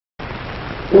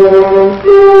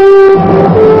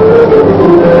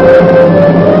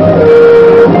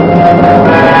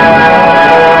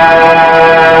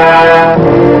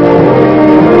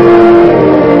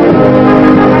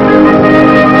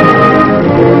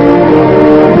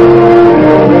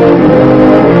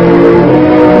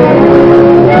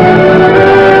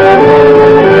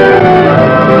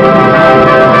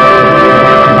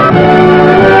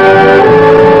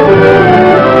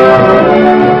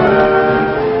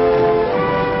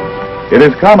It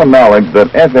is common knowledge that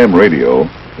FM radio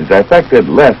is affected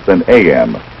less than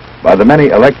AM by the many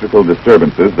electrical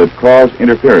disturbances that cause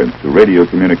interference to radio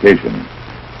communication.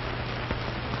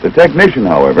 The technician,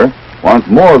 however, wants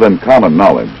more than common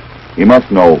knowledge. He must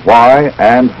know why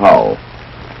and how.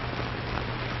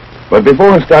 But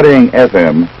before studying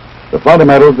FM, the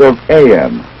fundamentals of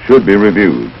AM should be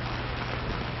reviewed.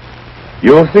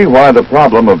 You'll see why the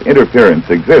problem of interference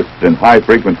exists in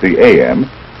high-frequency AM,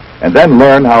 and then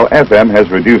learn how FM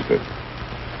has reduced it.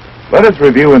 Let us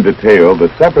review in detail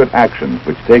the separate actions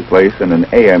which take place in an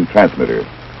AM transmitter.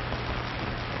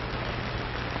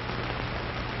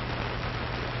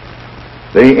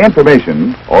 The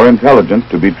information or intelligence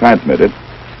to be transmitted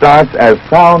starts as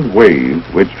sound waves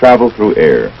which travel through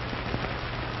air.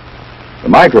 The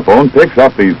microphone picks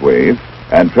up these waves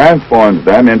and transforms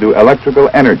them into electrical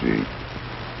energy.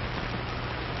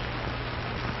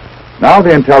 Now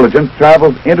the intelligence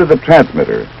travels into the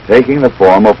transmitter, taking the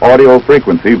form of audio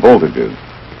frequency voltages.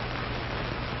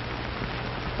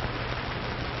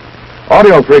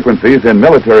 Audio frequencies in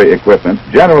military equipment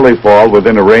generally fall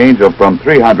within a range of from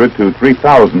 300 to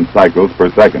 3,000 cycles per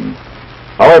second.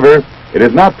 However, it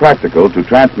is not practical to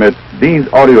transmit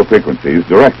these audio frequencies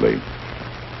directly.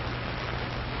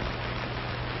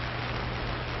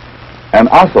 An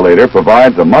oscillator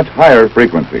provides a much higher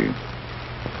frequency.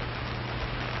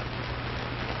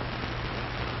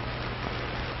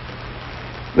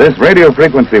 This radio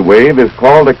frequency wave is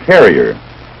called a carrier.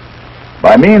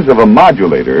 By means of a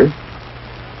modulator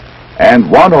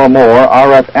and one or more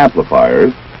RF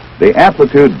amplifiers, the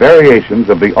amplitude variations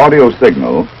of the audio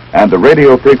signal and the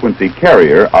radio frequency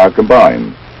carrier are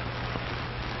combined.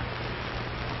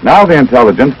 Now the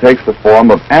intelligence takes the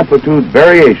form of amplitude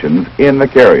variations in the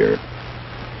carrier.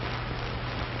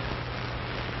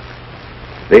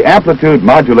 The amplitude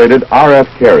modulated RF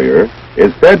carrier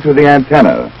is fed to the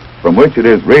antenna, from which it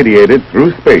is radiated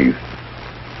through space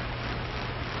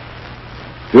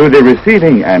to the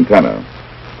receiving antenna.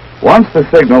 Once the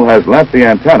signal has left the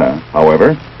antenna,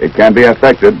 however, it can be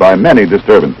affected by many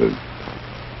disturbances.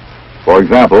 For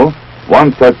example,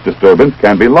 one such disturbance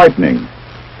can be lightning.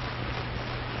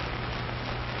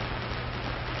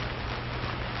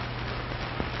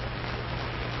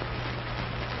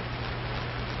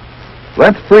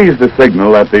 Let's freeze the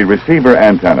signal at the receiver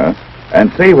antenna and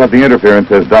see what the interference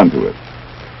has done to it.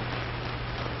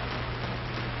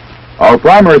 Our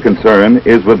primary concern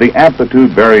is with the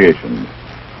amplitude variations,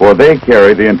 for they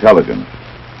carry the intelligence.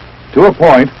 To a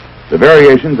point, the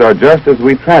variations are just as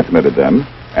we transmitted them,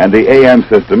 and the AM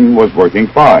system was working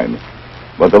fine.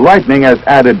 But the lightning has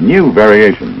added new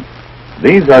variations.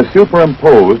 These are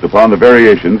superimposed upon the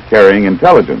variations carrying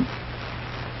intelligence.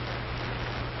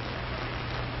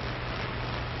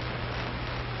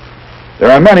 There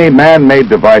are many man-made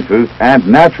devices and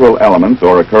natural elements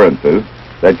or occurrences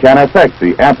that can affect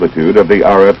the amplitude of the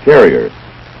RF carrier.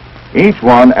 Each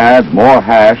one adds more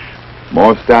hash,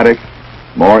 more static,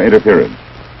 more interference.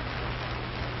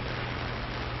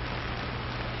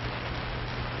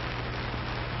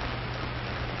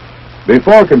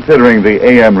 Before considering the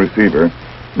AM receiver,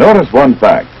 notice one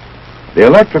fact. The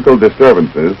electrical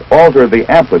disturbances alter the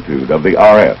amplitude of the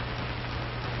RF.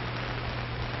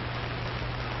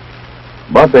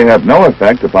 But they have no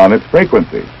effect upon its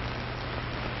frequency.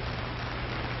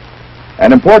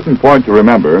 An important point to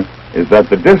remember is that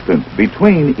the distance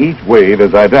between each wave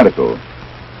is identical.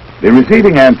 The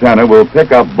receiving antenna will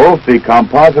pick up both the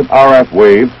composite RF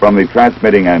waves from the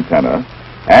transmitting antenna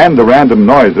and the random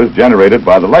noises generated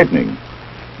by the lightning.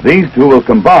 These two will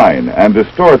combine and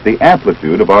distort the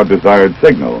amplitude of our desired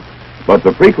signal, but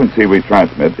the frequency we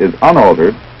transmit is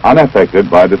unaltered, unaffected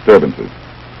by disturbances.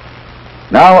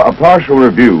 Now, a partial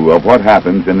review of what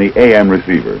happens in the AM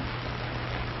receiver.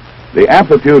 The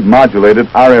amplitude modulated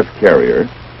RF carrier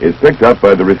is picked up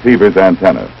by the receiver's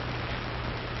antenna.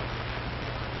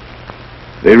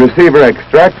 The receiver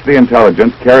extracts the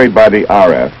intelligence carried by the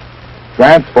RF,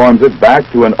 transforms it back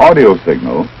to an audio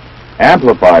signal,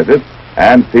 amplifies it,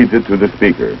 and feeds it to the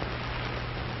speaker.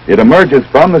 It emerges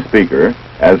from the speaker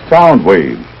as sound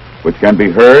waves, which can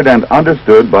be heard and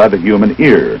understood by the human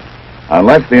ear,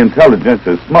 unless the intelligence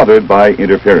is smothered by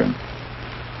interference.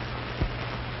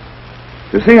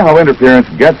 To see how interference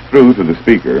gets through to the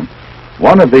speaker,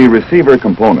 one of the receiver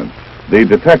components, the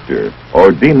detector or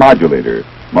demodulator,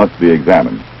 must be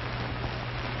examined.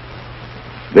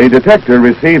 The detector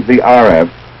receives the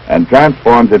RF and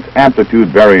transforms its amplitude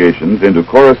variations into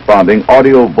corresponding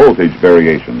audio voltage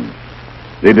variations.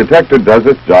 The detector does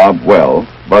its job well,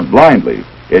 but blindly.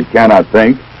 It cannot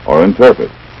think or interpret.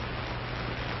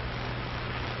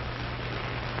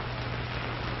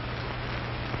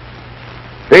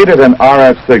 Feed it an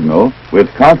RF signal with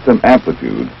constant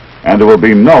amplitude, and there will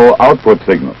be no output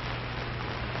signal.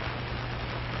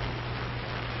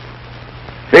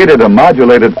 Feed it a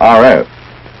modulated RF,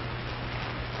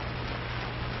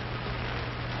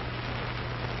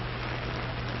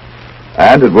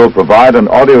 and it will provide an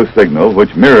audio signal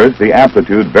which mirrors the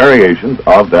amplitude variations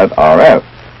of that RF.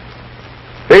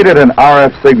 Feed it an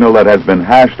RF signal that has been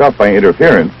hashed up by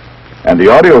interference, and the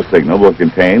audio signal will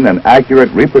contain an accurate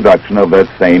reproduction of that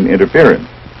same interference.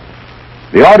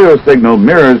 The audio signal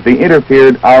mirrors the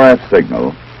interfered RF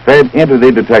signal fed into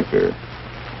the detector.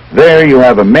 There you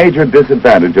have a major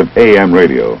disadvantage of AM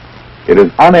radio. It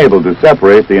is unable to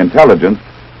separate the intelligence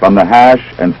from the hash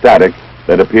and static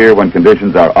that appear when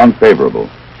conditions are unfavorable.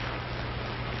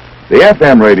 The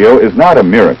FM radio is not a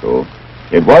miracle.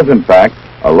 It was, in fact,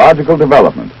 a logical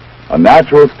development, a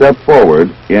natural step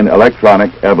forward in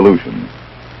electronic evolution.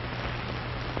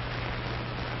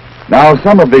 Now,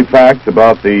 some of the facts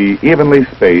about the evenly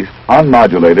spaced,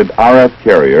 unmodulated RF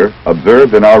carrier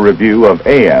observed in our review of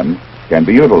AM can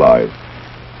be utilized.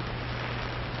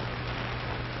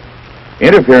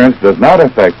 Interference does not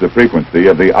affect the frequency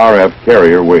of the RF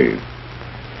carrier waves.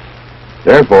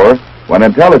 Therefore, when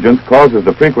intelligence causes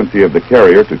the frequency of the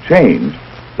carrier to change,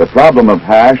 the problem of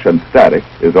hash and static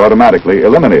is automatically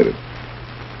eliminated.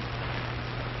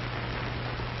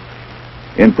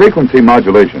 In frequency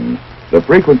modulation, the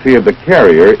frequency of the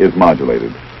carrier is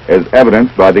modulated, as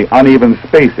evidenced by the uneven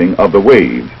spacing of the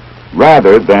waves,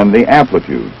 rather than the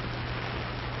amplitude.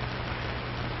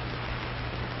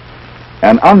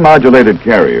 An unmodulated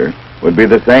carrier would be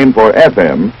the same for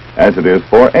FM as it is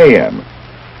for AM.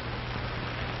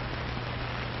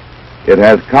 It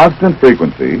has constant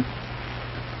frequency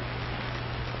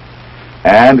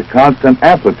and constant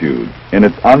amplitude in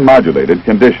its unmodulated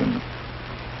condition.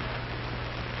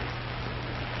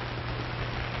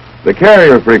 The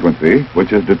carrier frequency,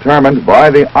 which is determined by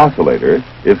the oscillator,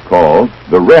 is called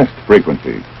the rest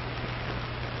frequency.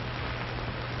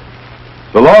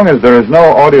 So long as there is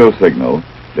no audio signal,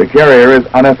 the carrier is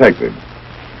unaffected.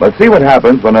 But see what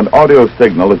happens when an audio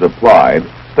signal is applied,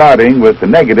 starting with the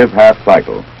negative half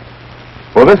cycle.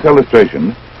 For this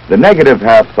illustration, the negative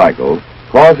half cycle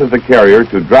causes the carrier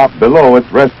to drop below its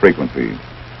rest frequency,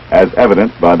 as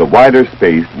evidenced by the wider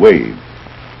spaced waves.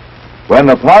 When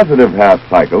the positive half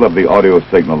cycle of the audio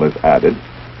signal is added,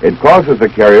 it causes the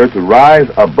carrier to rise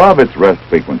above its rest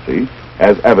frequency,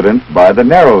 as evidenced by the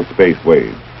narrow space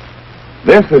waves.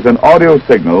 This is an audio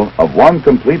signal of one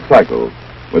complete cycle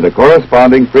with a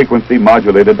corresponding frequency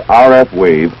modulated RF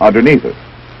wave underneath it.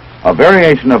 A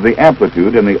variation of the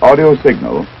amplitude in the audio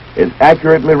signal is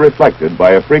accurately reflected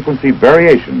by a frequency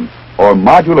variation or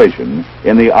modulation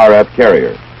in the RF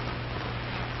carrier.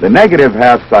 The negative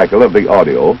half cycle of the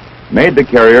audio made the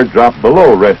carrier drop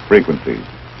below rest frequency,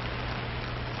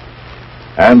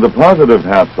 and the positive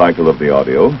half cycle of the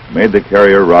audio made the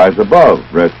carrier rise above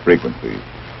rest frequency.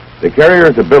 The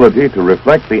carrier's ability to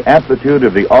reflect the amplitude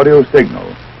of the audio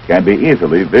signal can be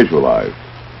easily visualized.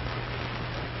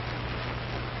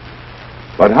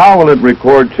 But how will it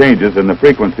record changes in the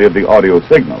frequency of the audio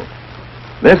signal?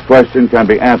 This question can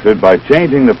be answered by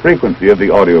changing the frequency of the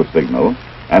audio signal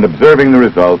and observing the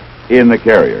results in the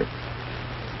carrier.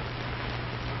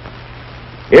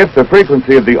 If the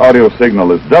frequency of the audio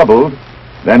signal is doubled,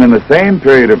 then in the same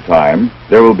period of time,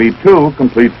 there will be two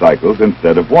complete cycles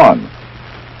instead of one.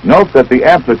 Note that the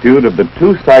amplitude of the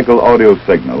two-cycle audio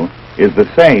signal is the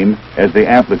same as the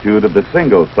amplitude of the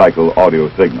single-cycle audio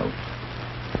signal.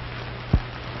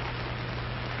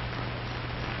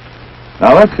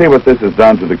 Now let's see what this has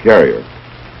done to the carrier.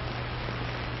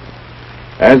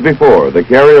 As before, the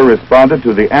carrier responded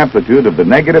to the amplitude of the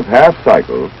negative half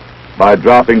cycle by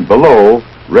dropping below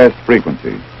rest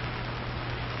frequency.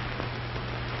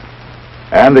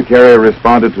 And the carrier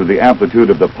responded to the amplitude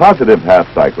of the positive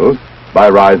half cycles by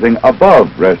rising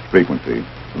above rest frequency.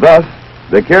 Thus,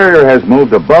 the carrier has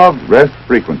moved above rest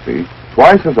frequency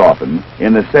twice as often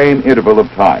in the same interval of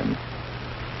time.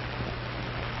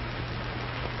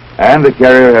 And the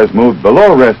carrier has moved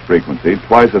below rest frequency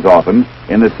twice as often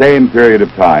in the same period of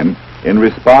time in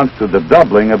response to the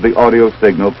doubling of the audio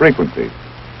signal frequency.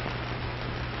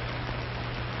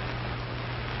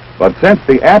 But since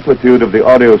the amplitude of the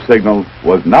audio signal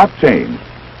was not changed,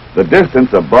 the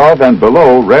distance above and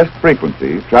below rest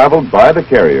frequency traveled by the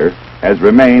carrier has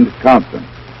remained constant.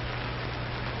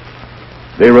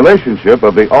 The relationship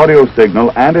of the audio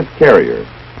signal and its carrier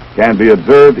can be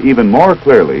observed even more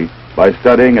clearly by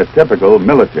studying a typical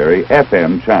military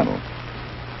FM channel.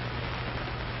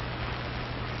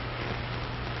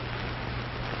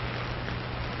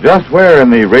 Just where in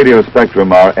the radio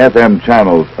spectrum are FM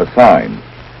channels assigned?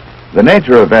 The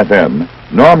nature of FM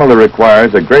normally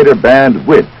requires a greater band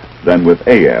width than with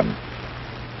AM.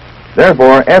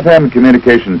 Therefore, FM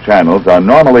communication channels are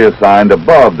normally assigned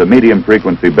above the medium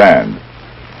frequency band.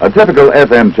 A typical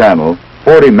FM channel,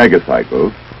 40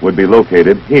 megacycles, would be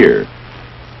located here.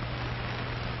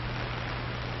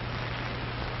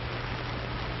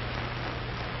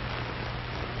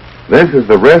 This is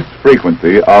the rest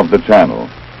frequency of the channel.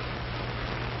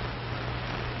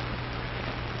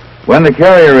 When the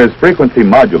carrier is frequency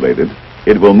modulated,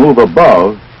 it will move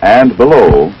above and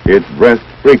below its rest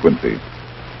frequency.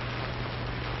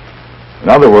 In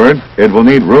other words, it will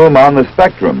need room on the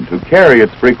spectrum to carry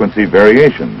its frequency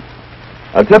variations.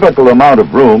 A typical amount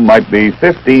of room might be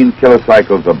 15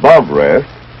 kilocycles above rest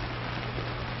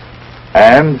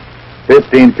and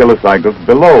 15 kilocycles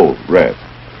below rest.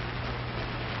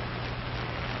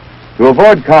 To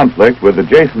avoid conflict with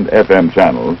adjacent FM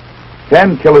channels,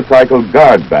 10 kilocycle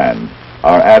guard bands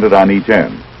are added on each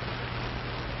end.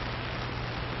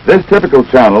 This typical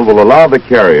channel will allow the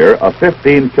carrier a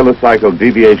 15 kilocycle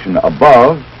deviation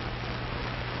above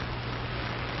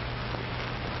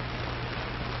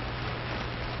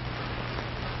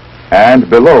and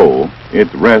below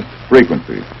its rest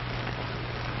frequency.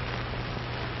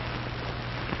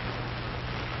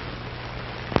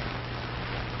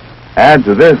 Add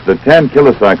to this the 10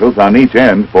 kilocycles on each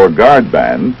end for guard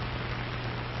bands,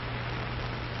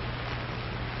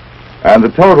 and the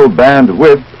total band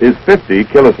width is 50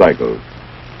 kilocycles.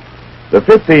 The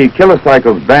 50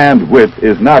 kilocycles band width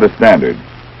is not a standard.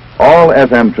 All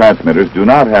FM transmitters do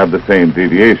not have the same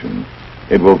deviations.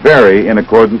 It will vary in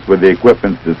accordance with the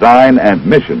equipment's design and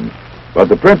mission, but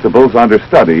the principles under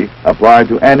study apply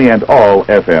to any and all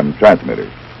FM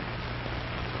transmitters.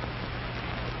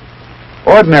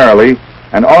 Ordinarily,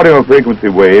 an audio frequency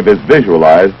wave is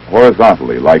visualized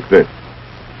horizontally like this.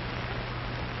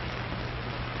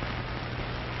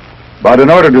 But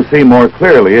in order to see more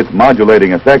clearly its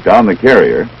modulating effect on the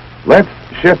carrier, let's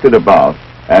shift it about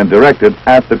and direct it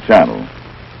at the channel.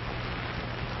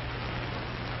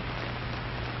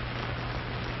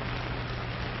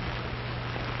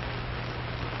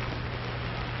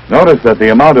 Notice that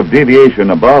the amount of deviation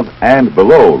above and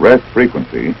below rest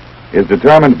frequency is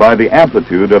determined by the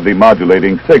amplitude of the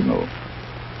modulating signal.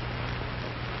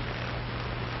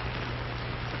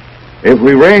 If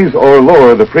we raise or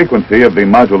lower the frequency of the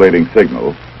modulating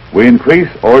signal, we increase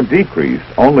or decrease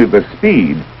only the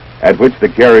speed at which the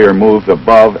carrier moves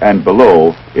above and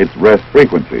below its rest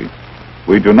frequency.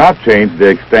 We do not change the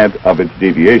extent of its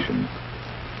deviations.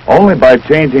 Only by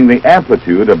changing the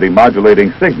amplitude of the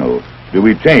modulating signal do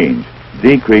we change,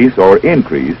 decrease, or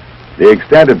increase the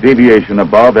extent of deviation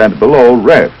above and below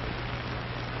rest.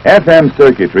 FM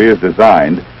circuitry is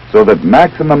designed so that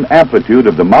maximum amplitude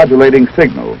of the modulating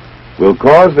signal will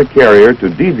cause the carrier to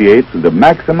deviate to the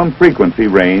maximum frequency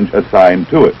range assigned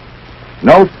to it.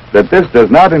 Note that this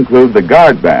does not include the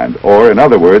guard band, or in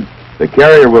other words, the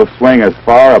carrier will swing as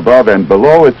far above and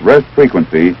below its rest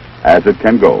frequency as it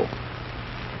can go.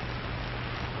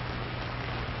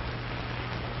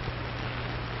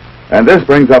 And this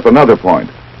brings up another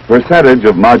point: percentage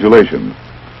of modulation.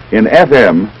 In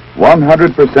FM,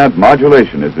 100%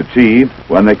 modulation is achieved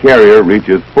when the carrier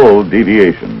reaches full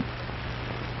deviation.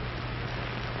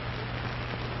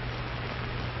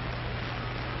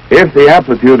 If the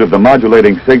amplitude of the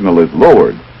modulating signal is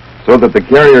lowered so that the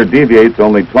carrier deviates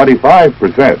only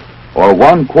 25%, or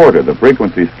 1/4 the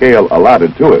frequency scale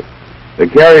allotted to it, the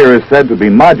carrier is said to be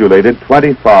modulated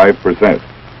 25%.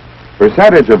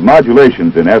 Percentage of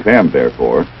modulations in FM,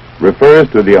 therefore, refers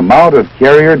to the amount of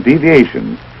carrier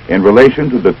deviations in relation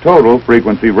to the total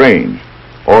frequency range,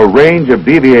 or range of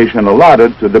deviation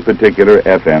allotted to the particular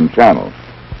FM channel.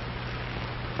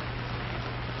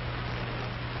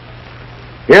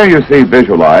 Here you see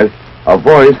visualized a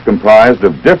voice comprised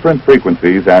of different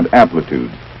frequencies and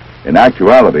amplitudes. In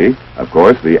actuality, of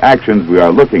course, the actions we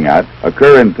are looking at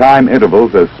occur in time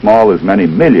intervals as small as many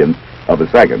millionths of a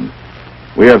second.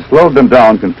 We have slowed them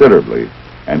down considerably,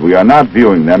 and we are not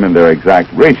viewing them in their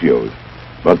exact ratios,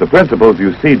 but the principles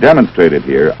you see demonstrated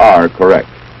here are correct.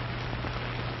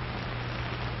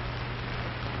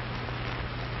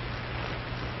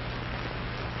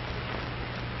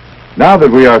 Now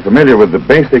that we are familiar with the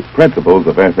basic principles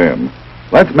of FM,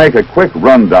 let's make a quick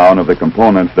rundown of the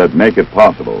components that make it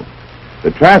possible.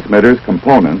 The transmitter's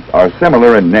components are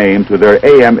similar in name to their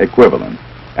AM equivalents,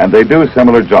 and they do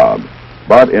similar jobs,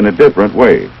 but in a different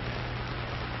way.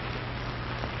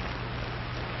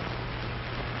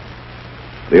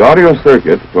 The audio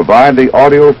circuits provide the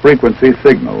audio frequency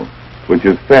signal, which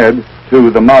is fed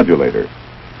to the modulator.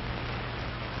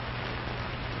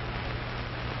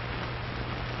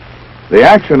 The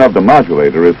action of the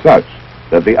modulator is such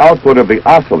that the output of the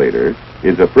oscillator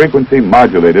is a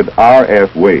frequency-modulated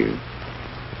RF wave.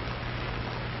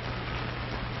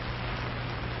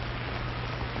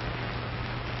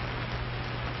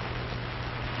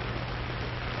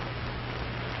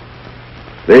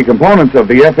 The components of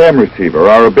the FM receiver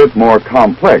are a bit more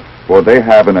complex, for they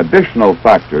have an additional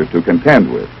factor to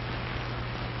contend with.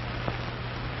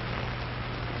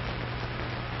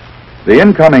 The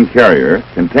incoming carrier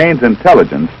contains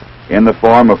intelligence in the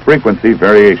form of frequency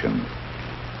variations.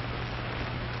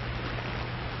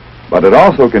 But it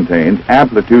also contains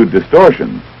amplitude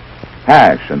distortions,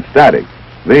 hash and static.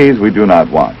 These we do not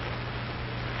want.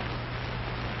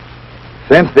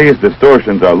 Since these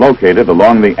distortions are located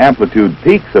along the amplitude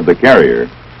peaks of the carrier,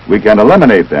 we can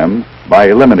eliminate them by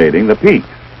eliminating the peaks.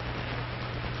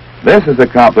 This is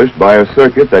accomplished by a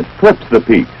circuit that clips the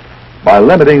peaks by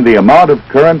limiting the amount of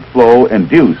current flow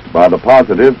induced by the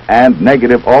positive and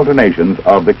negative alternations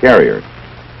of the carrier.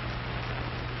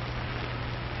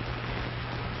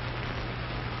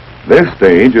 This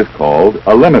stage is called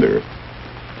a limiter.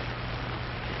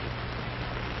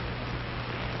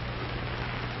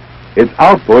 Its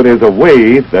output is a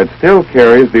wave that still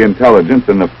carries the intelligence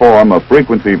in the form of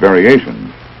frequency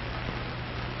variations.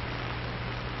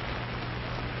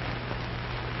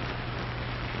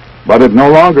 But it no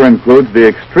longer includes the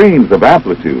extremes of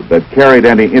amplitude that carried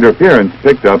any interference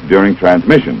picked up during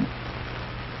transmission.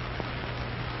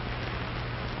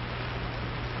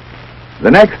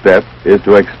 The next step is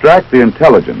to extract the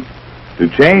intelligence, to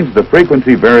change the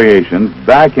frequency variations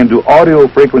back into audio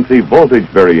frequency voltage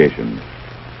variations,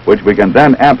 which we can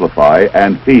then amplify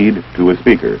and feed to a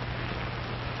speaker.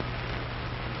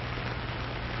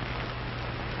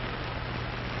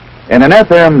 In an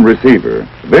FM receiver,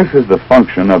 this is the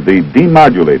function of the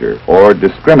demodulator or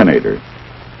discriminator.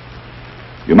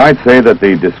 You might say that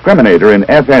the discriminator in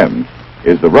FM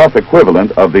is the rough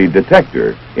equivalent of the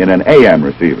detector in an AM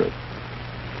receiver.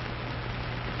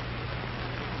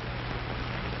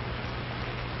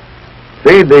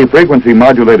 Feed the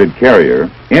frequency-modulated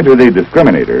carrier into the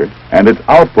discriminator, and its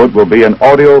output will be an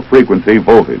audio frequency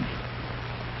voltage.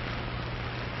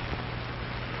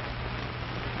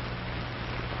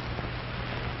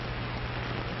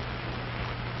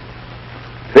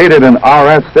 Feed it an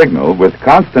RF signal with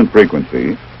constant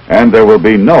frequency, and there will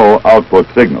be no output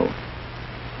signal.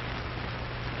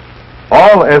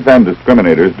 All FM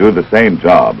discriminators do the same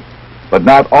job, but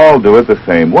not all do it the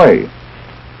same way.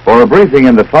 For a briefing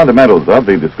in the fundamentals of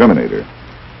the discriminator,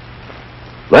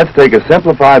 let's take a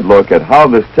simplified look at how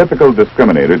this typical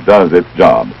discriminator does its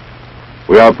job.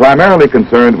 We are primarily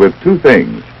concerned with two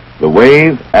things, the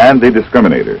wave and the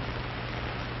discriminator.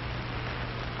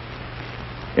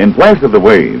 In place of the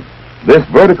wave, this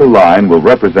vertical line will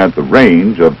represent the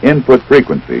range of input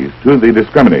frequencies to the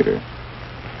discriminator.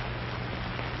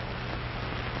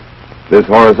 This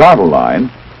horizontal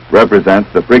line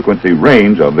represents the frequency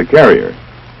range of the carrier.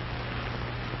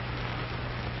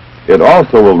 It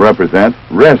also will represent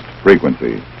rest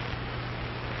frequencies.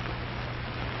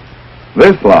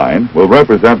 This line will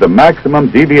represent the maximum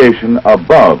deviation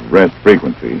above rest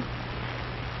frequency.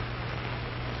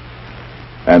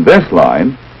 And this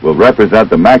line will represent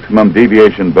the maximum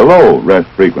deviation below rest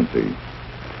frequency.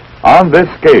 On this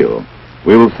scale,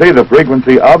 we will see the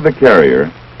frequency of the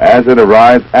carrier as it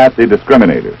arrives at the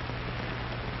discriminator.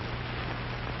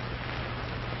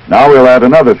 Now we'll add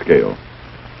another scale.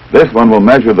 This one will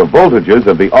measure the voltages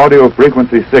of the audio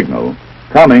frequency signal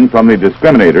coming from the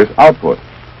discriminator's output.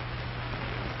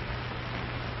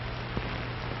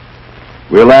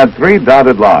 We'll add three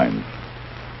dotted lines.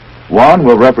 One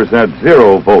will represent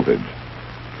zero voltage.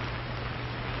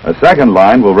 A second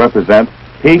line will represent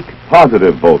peak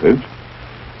positive voltage,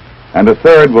 and a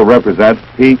third will represent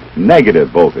peak negative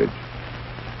voltage.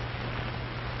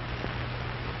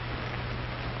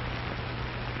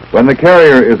 When the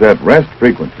carrier is at rest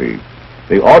frequency,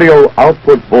 the audio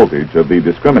output voltage of the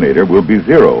discriminator will be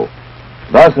zero.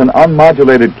 Thus, an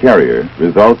unmodulated carrier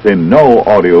results in no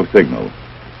audio signal.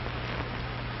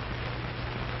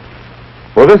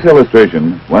 For this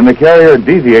illustration, when the carrier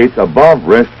deviates above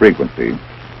rest frequency,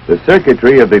 the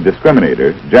circuitry of the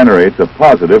discriminator generates a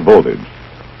positive voltage.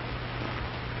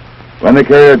 When the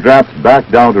carrier drops back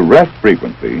down to rest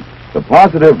frequency, the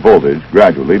positive voltage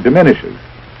gradually diminishes.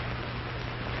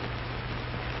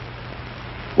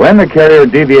 When the carrier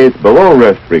deviates below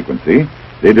rest frequency,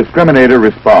 the discriminator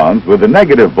responds with a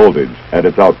negative voltage at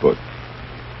its output.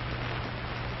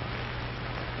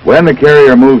 When the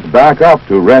carrier moves back up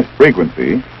to rest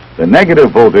frequency, the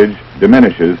negative voltage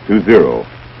diminishes to 0.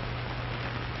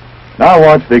 Now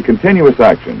watch the continuous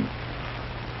action.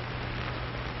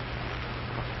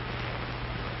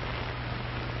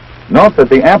 Note that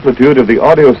the amplitude of the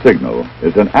audio signal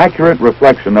is an accurate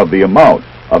reflection of the amount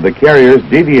of the carrier's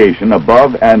deviation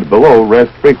above and below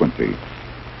rest frequency.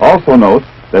 Also note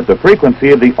that the frequency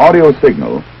of the audio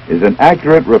signal is an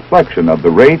accurate reflection of the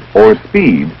rate or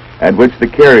speed at which the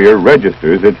carrier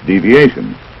registers its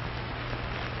deviations.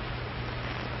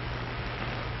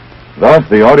 Thus,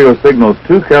 the audio signal's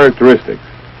two characteristics,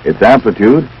 its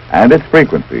amplitude and its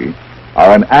frequency,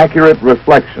 are an accurate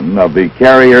reflection of the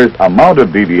carrier's amount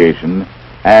of deviation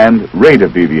and rate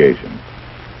of deviation.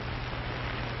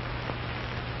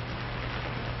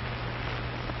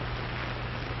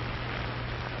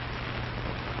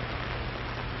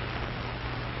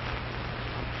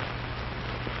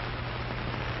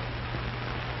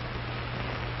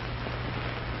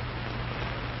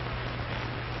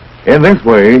 In this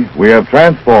way, we have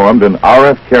transformed an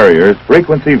RF carrier's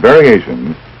frequency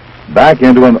variations back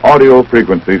into an audio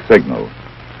frequency signal.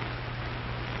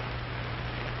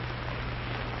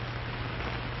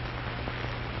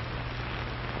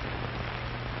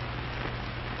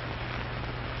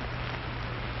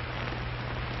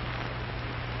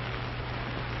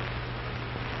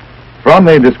 From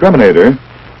the discriminator,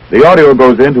 the audio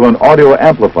goes into an audio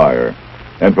amplifier,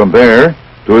 and from there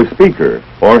to a speaker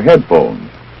or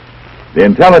headphones. The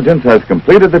intelligence has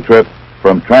completed the trip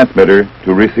from transmitter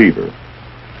to receiver.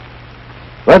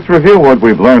 Let's review what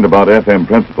we've learned about FM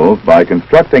principles by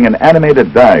constructing an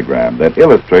animated diagram that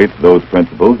illustrates those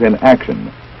principles in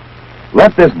action.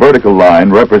 Let this vertical line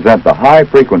represent the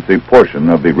high-frequency portion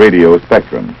of the radio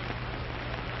spectrum.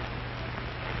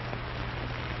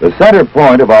 The center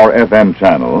point of our FM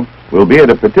channel will be at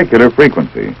a particular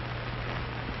frequency.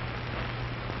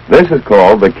 This is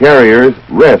called the carrier's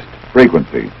rest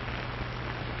frequency.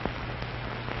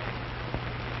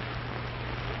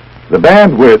 The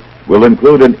bandwidth will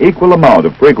include an equal amount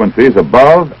of frequencies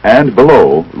above and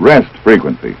below rest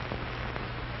frequency.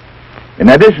 In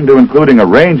addition to including a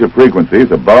range of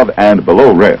frequencies above and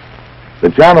below rest, the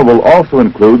channel will also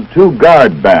include two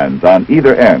guard bands on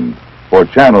either end for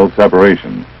channel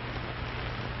separation.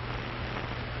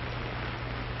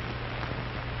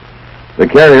 The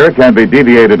carrier can be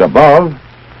deviated above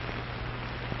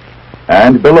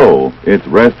and below its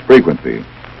rest frequency.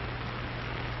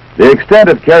 The extent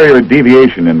of carrier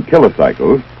deviation in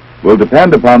kilocycles will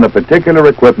depend upon the particular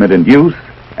equipment in use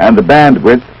and the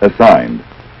bandwidth assigned.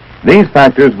 These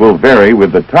factors will vary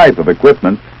with the type of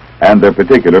equipment and their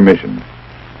particular mission.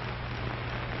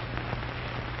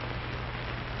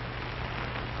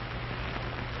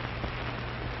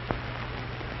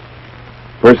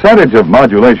 Percentage of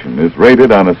modulation is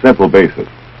rated on a simple basis.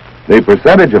 The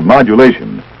percentage of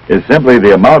modulation is simply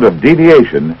the amount of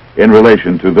deviation in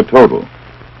relation to the total.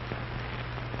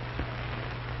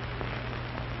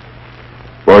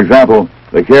 For example,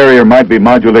 the carrier might be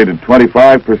modulated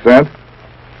 25%,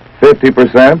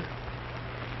 50%,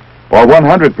 or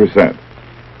 100%.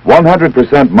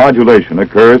 100% modulation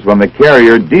occurs when the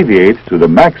carrier deviates to the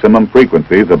maximum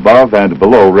frequencies above and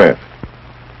below rest.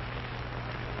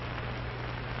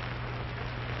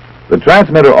 The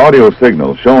transmitter audio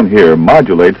signal shown here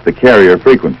modulates the carrier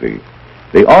frequency.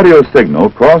 The audio signal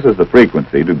crosses the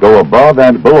frequency to go above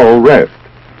and below rest.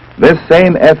 This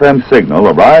same FM signal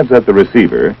arrives at the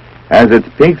receiver, has its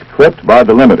peaks clipped by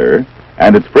the limiter,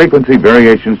 and its frequency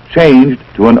variations changed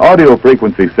to an audio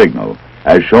frequency signal,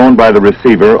 as shown by the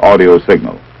receiver audio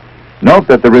signal. Note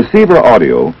that the receiver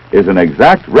audio is an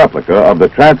exact replica of the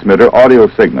transmitter audio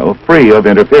signal, free of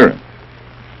interference.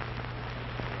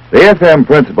 The FM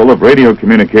principle of radio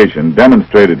communication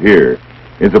demonstrated here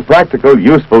is a practical,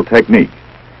 useful technique.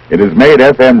 It has made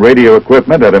FM radio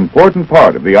equipment an important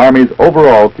part of the Army's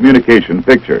overall communication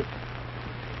picture.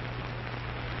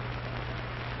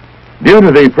 Due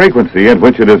to the frequency at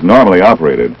which it is normally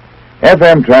operated,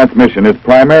 FM transmission is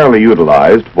primarily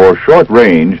utilized for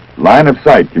short-range,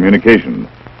 line-of-sight communications.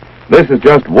 This is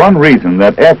just one reason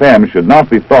that FM should not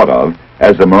be thought of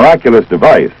as a miraculous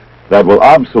device that will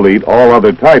obsolete all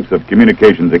other types of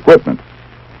communications equipment.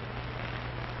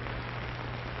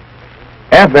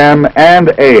 FM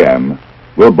and AM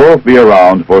will both be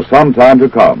around for some time to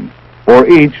come, for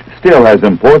each still has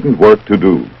important work to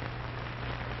do.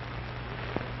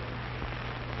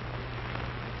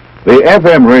 The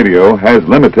FM radio has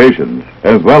limitations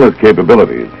as well as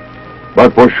capabilities,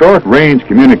 but for short-range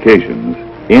communications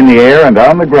in the air and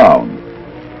on the ground,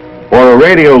 for a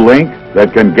radio link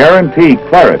that can guarantee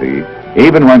clarity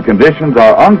even when conditions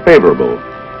are unfavorable,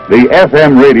 the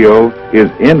FM radio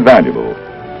is invaluable.